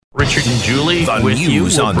Richard and Julie The with you.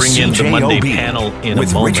 news We'll on bring in the Monday CJOB panel in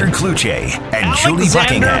with a moment. Richard Kluche and Julie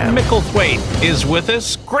Alexander Buckingham. Micklethwaite is with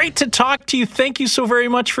us. Great to talk to you. Thank you so very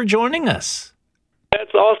much for joining us.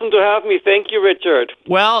 That's awesome to have me. Thank you, Richard.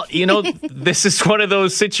 Well, you know, this is one of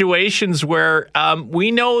those situations where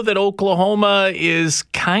we know that Oklahoma is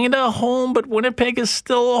kind of home, but Winnipeg is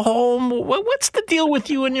still home. What's the deal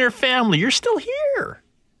with you and your family? You're still here.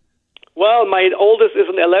 Well, my oldest is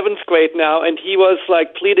in 11th grade now, and he was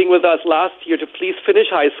pleading with us last year to please finish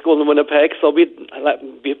high school in Winnipeg. So we'd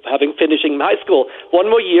be finishing high school one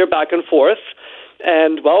more year back and forth.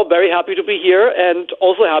 And, well, very happy to be here and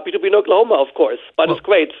also happy to be in Oklahoma, of course. But it's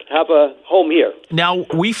great to have a home here. Now,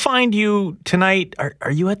 we find you tonight.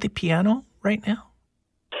 Are you at the piano right now?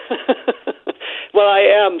 Well, I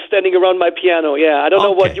am standing around my piano, yeah. I don't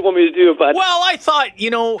know what you want me to do, but... Well, I thought,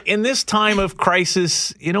 in this time of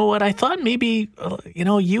crisis, you know what? I thought maybe,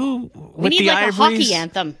 you with we need the like Ivories, a hockey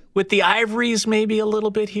anthem. With the Ivories maybe a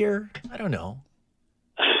little bit here. I don't know.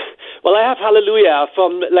 Well, I have Hallelujah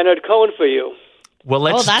from Leonard Cohen for you. Well,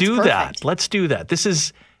 let's do perfect. that. Let's do that. This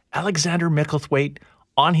is Alexander Micklethwaite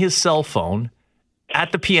on his cell phone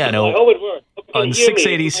at the piano on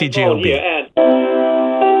 680 CJOB.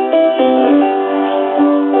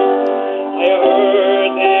 I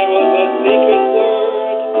heard there was a secret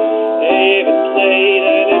word. David played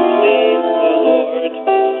and it pleased the Lord.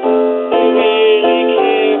 You really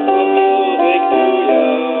care for music, do ya?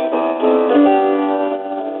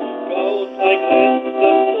 Goes like this,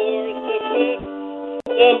 the fourth, the fifth,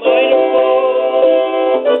 the minor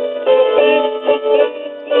fall, the fifth,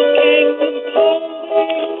 the kingdom pounding,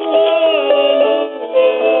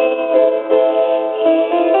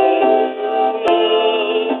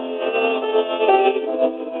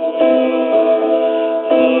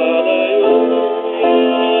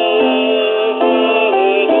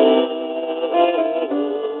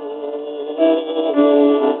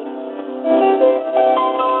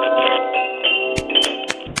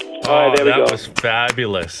 That was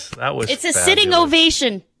fabulous. It's a sitting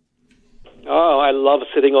ovation. Oh, I love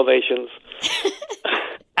sitting ovations.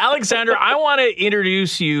 Alexander, I want to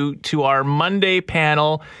introduce you to our Monday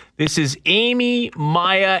panel. This is Amy,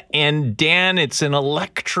 Maya, and Dan. It's an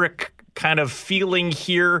electric kind of feeling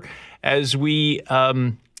here as we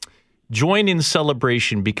join in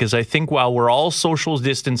celebration, because I think while we're all social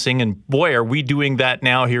distancing, and boy, are we doing that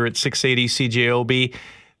now here at 680 CJOB,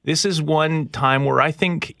 this is one time where I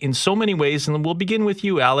think in so many ways, and we'll begin with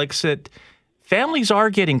you, Alex, that families are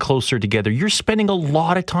getting closer together. You're spending a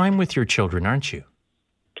lot of time with your children, aren't you?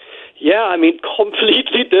 Yeah, I mean,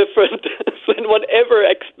 completely different than whatever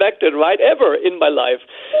expected, right, ever in my life.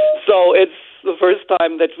 So it's the first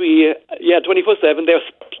time that 24/7,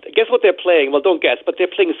 guess what they're playing? Well, don't guess, but they're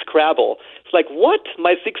playing Scrabble. It's like, what?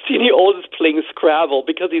 My 16-year-old is playing Scrabble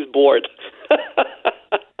because he's bored.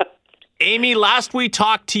 Amy, last we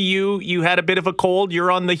talked to you, you had a bit of a cold.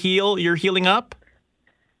 You're on the heel. You're healing up?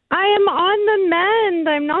 I am on the mend.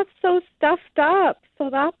 I'm not so stuffed up,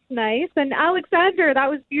 so that's nice. And Alexander, that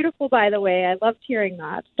was beautiful, by the way. I loved hearing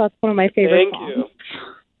that. That's one of my favorite songs. Thank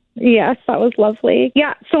you. Yes, that was lovely.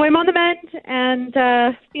 Yeah, so I'm on the mend and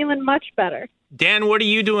feeling much better. Dan, what are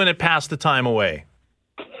you doing to pass the time away?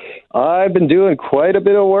 I've been doing quite a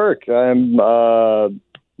bit of work. I'm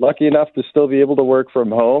lucky enough to still be able to work from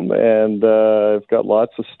home, and I've got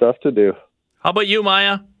lots of stuff to do. How about you,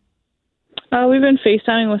 Maya? We've been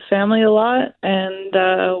FaceTiming with family a lot and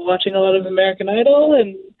watching a lot of American Idol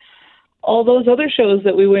and all those other shows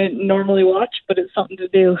that we wouldn't normally watch, but it's something to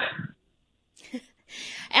do.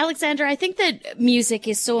 Alexander, I think that music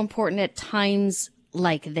is so important at times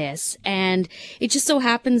like this. And it just so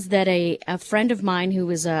happens that a friend of mine who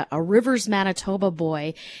is a Rivers, Manitoba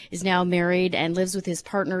boy is now married and lives with his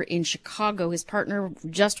partner in Chicago. His partner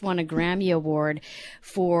just won a Grammy Award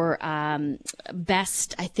for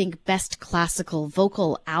best classical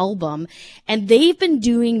vocal album. And they've been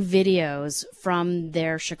doing videos from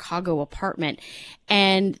their Chicago apartment.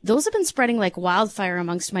 And those have been spreading like wildfire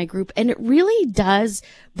amongst my group. And it really does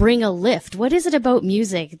bring a lift. What is it about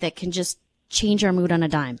music that can just change our mood on a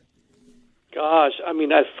dime? Gosh, I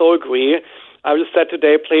mean, I so agree. I just said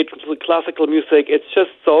today, played classical music. It's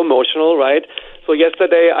just so emotional, right? So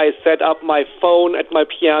yesterday I set up my phone at my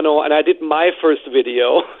piano and I did my first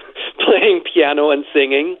video playing piano and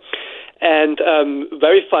singing. And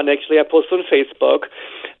very fun, actually. I posted on Facebook.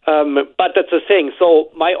 But that's the thing.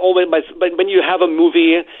 So when you have a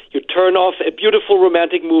movie, you turn off a beautiful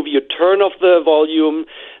romantic movie, you turn off the volume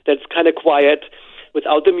that's kind of quiet.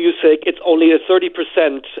 without the music, it's only a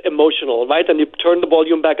 30% emotional, right? And you turn the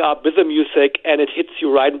volume back up with the music, and it hits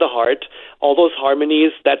you right in the heart. All those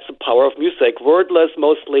harmonies, that's the power of music. Wordless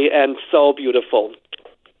mostly, and so beautiful.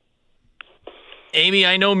 Amy,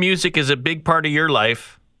 I know music is a big part of your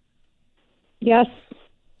life. Yes.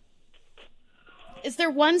 Is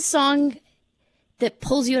there one song that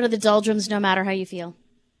pulls you out of the doldrums no matter how you feel?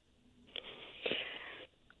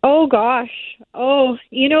 Oh, gosh. Oh,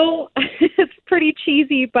 it's pretty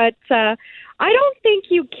cheesy, but I don't think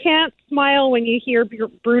you can't smile when you hear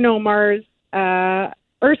Bruno Mars.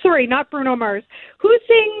 Sorry, not Bruno Mars. Who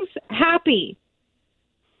sings Happy?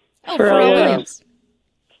 Oh, Pharrell Williams.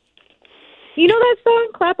 You know that song,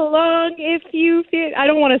 Clap Along If You Feel... I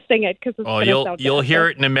don't want to sing it because it's you'll hear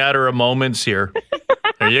it in a matter of moments here.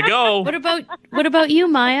 There you go. What about you,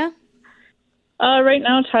 Maya? Right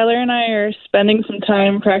now, Tyler and I are spending some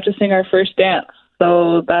time practicing our first dance.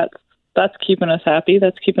 So that's keeping us happy.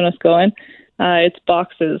 That's keeping us going. It's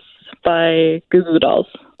Boxes by Goo Goo Dolls.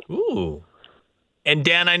 Ooh. And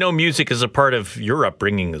Dan, I know music is a part of your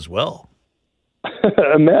upbringing as well.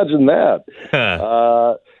 Imagine that.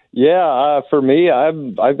 For me,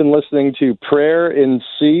 I've been listening to Prayer in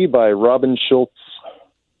C by Robin Schultz.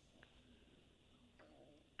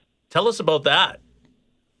 Tell us about that.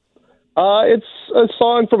 It's a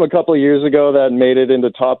song from a couple of years ago that made it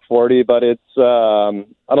into top 40, but it's an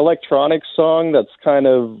electronic song that's kind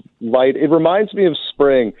of light. It reminds me of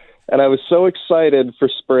spring, and I was so excited for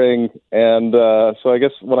spring, and so I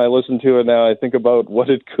guess when I listen to it now, I think about what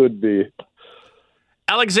it could be.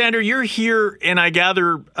 Alexander, you're here, and I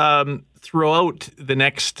gather throughout the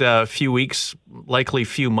next few weeks, likely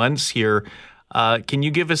few months here, can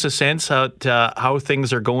you give us a sense how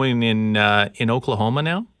things are going in Oklahoma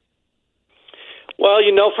now? Well,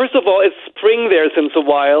 first of all, it's spring there since a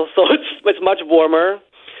while, so it's much warmer.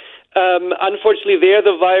 Unfortunately, there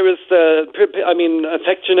the virus,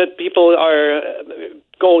 affectionate people are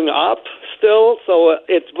going up still, so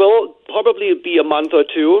it will probably be a month or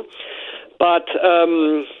two. But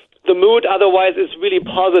the mood otherwise is really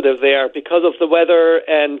positive there because of the weather,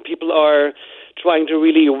 and people are trying to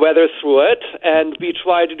really weather through it. And we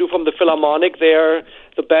try to do from the Philharmonic there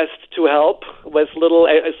the best to help with little,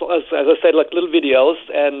 as I said, like little videos,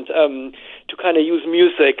 and to kind of use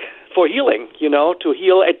music for healing, to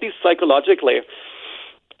heal at least psychologically.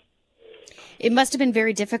 It must have been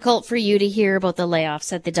very difficult for you to hear about the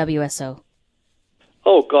layoffs at the WSO.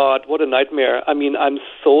 Oh, God, what a nightmare. I mean, I'm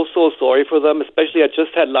so sorry for them, especially I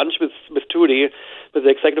just had lunch with Tudy, with the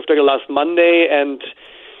executive director last Monday, and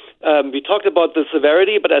we talked about the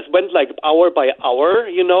severity, but it went like hour by hour,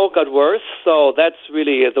 got worse. So that's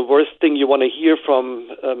really the worst thing you want to hear from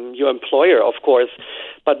your employer, of course.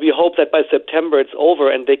 But we hope that by September it's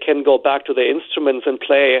over and they can go back to their instruments and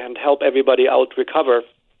play and help everybody out recover.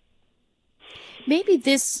 Maybe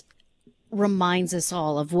this reminds us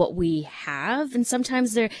all of what we have, and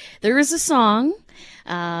sometimes there is a song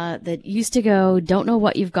that used to go, "Don't know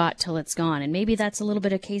what you've got till it's gone," and maybe that's a little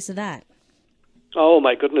bit a case of that. Oh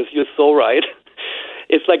my goodness, you're so right.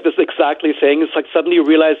 It's like this exactly thing. It's like suddenly you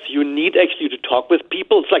realize you need actually to talk with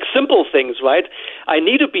people. It's like simple things, right? I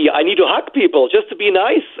need to hug people just to be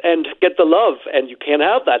nice and get the love, and you can't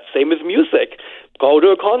have that. Same with music. Go to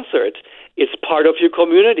a concert. It's part of your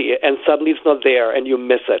community, and suddenly it's not there, and you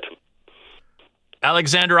miss it.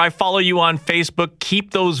 Alexander, I follow you on Facebook.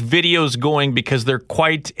 Keep those videos going because they're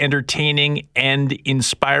quite entertaining and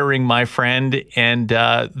inspiring, my friend. And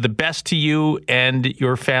the best to you and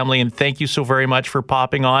your family. And thank you so very much for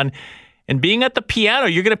popping on and being at the piano.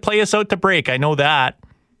 You're going to play us out to break. I know that.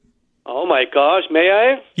 Oh, my gosh. May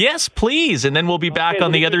I? Yes, please. And then we'll be back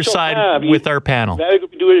on the other side with our panel. Very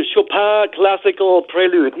good. We do a Chopin classical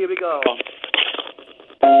prelude. Here we go.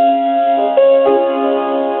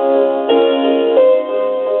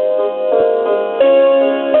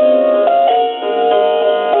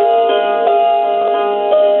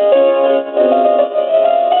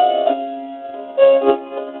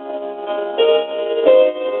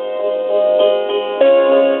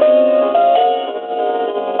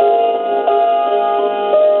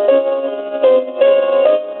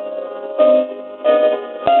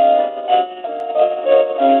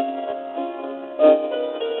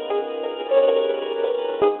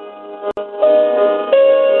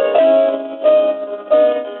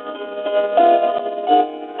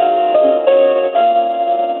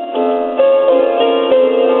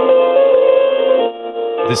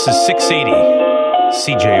 This is 680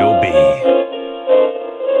 CJOB.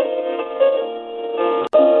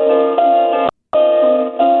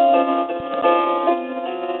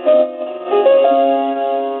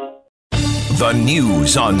 The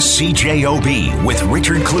News on CJOB with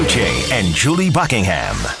Richard Kluche and Julie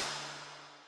Buckingham.